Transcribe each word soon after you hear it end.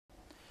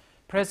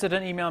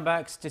President Lee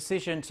Myung-bak's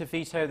decision to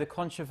veto the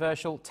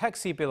controversial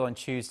taxi bill on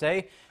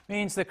Tuesday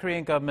means the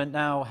Korean government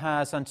now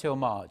has until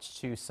March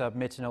to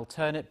submit an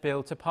alternate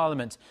bill to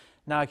Parliament.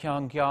 Laah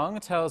Hyung-kyung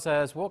tells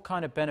us what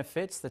kind of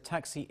benefits the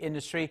taxi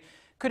industry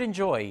could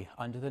enjoy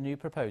under the new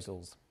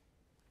proposals.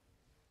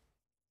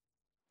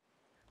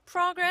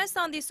 Progress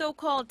on the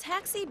so-called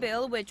taxi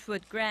bill, which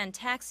would grant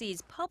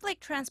taxis public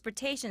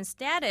transportation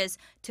status,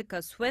 took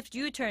a swift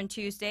U-turn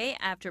Tuesday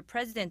after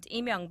President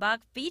Lee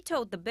Myung-bak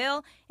vetoed the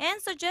bill and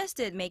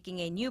suggested making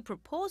a new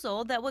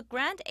proposal that would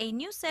grant a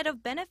new set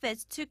of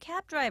benefits to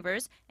cab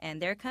drivers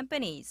and their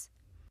companies.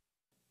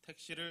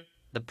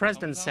 The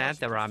president said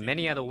there are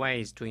many other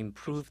ways to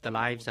improve the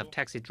lives of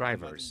taxi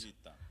drivers.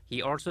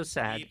 He also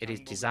said it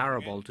is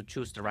desirable to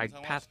choose the right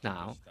path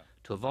now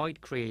to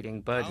avoid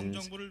creating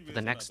burdens for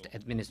the next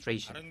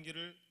administration.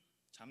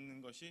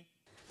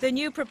 The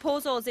new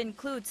proposals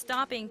include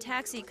stopping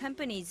taxi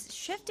companies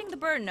shifting the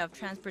burden of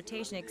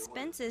transportation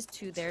expenses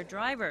to their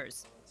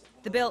drivers.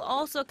 The bill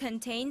also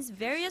contains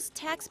various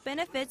tax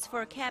benefits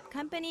for cab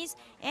companies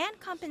and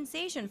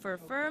compensation for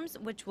firms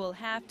which will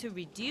have to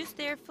reduce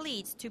their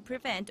fleets to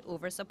prevent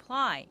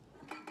oversupply.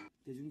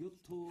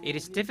 It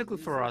is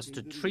difficult for us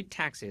to treat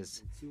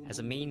taxis as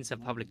a means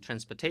of public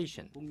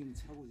transportation,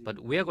 but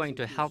we are going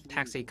to help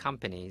taxi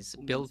companies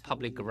build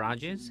public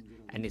garages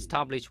and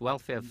establish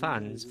welfare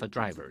funds for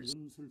drivers.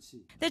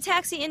 The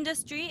taxi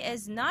industry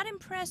is not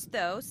impressed,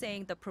 though,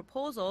 saying the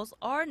proposals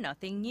are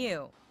nothing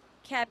new.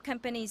 Cab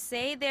companies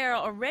say they are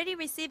already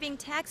receiving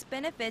tax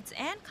benefits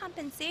and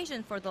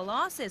compensation for the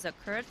losses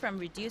occurred from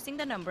reducing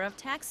the number of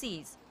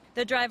taxis.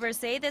 The drivers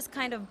say this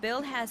kind of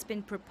bill has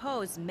been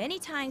proposed many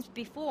times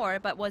before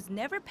but was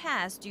never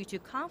passed due to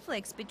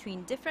conflicts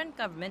between different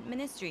government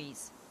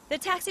ministries. The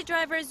taxi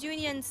drivers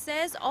union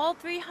says all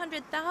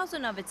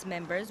 300,000 of its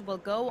members will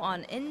go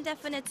on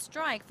indefinite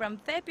strike from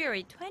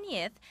February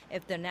 20th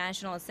if the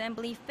National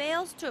Assembly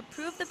fails to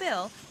approve the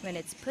bill when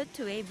it's put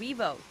to a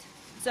revote.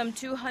 Some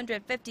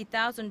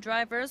 250,000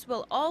 drivers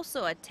will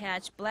also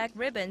attach black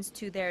ribbons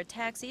to their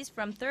taxis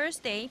from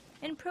Thursday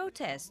in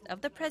protest of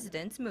the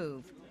president's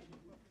move.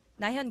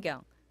 Laah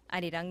Hyung-kyung,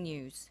 Arirang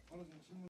News.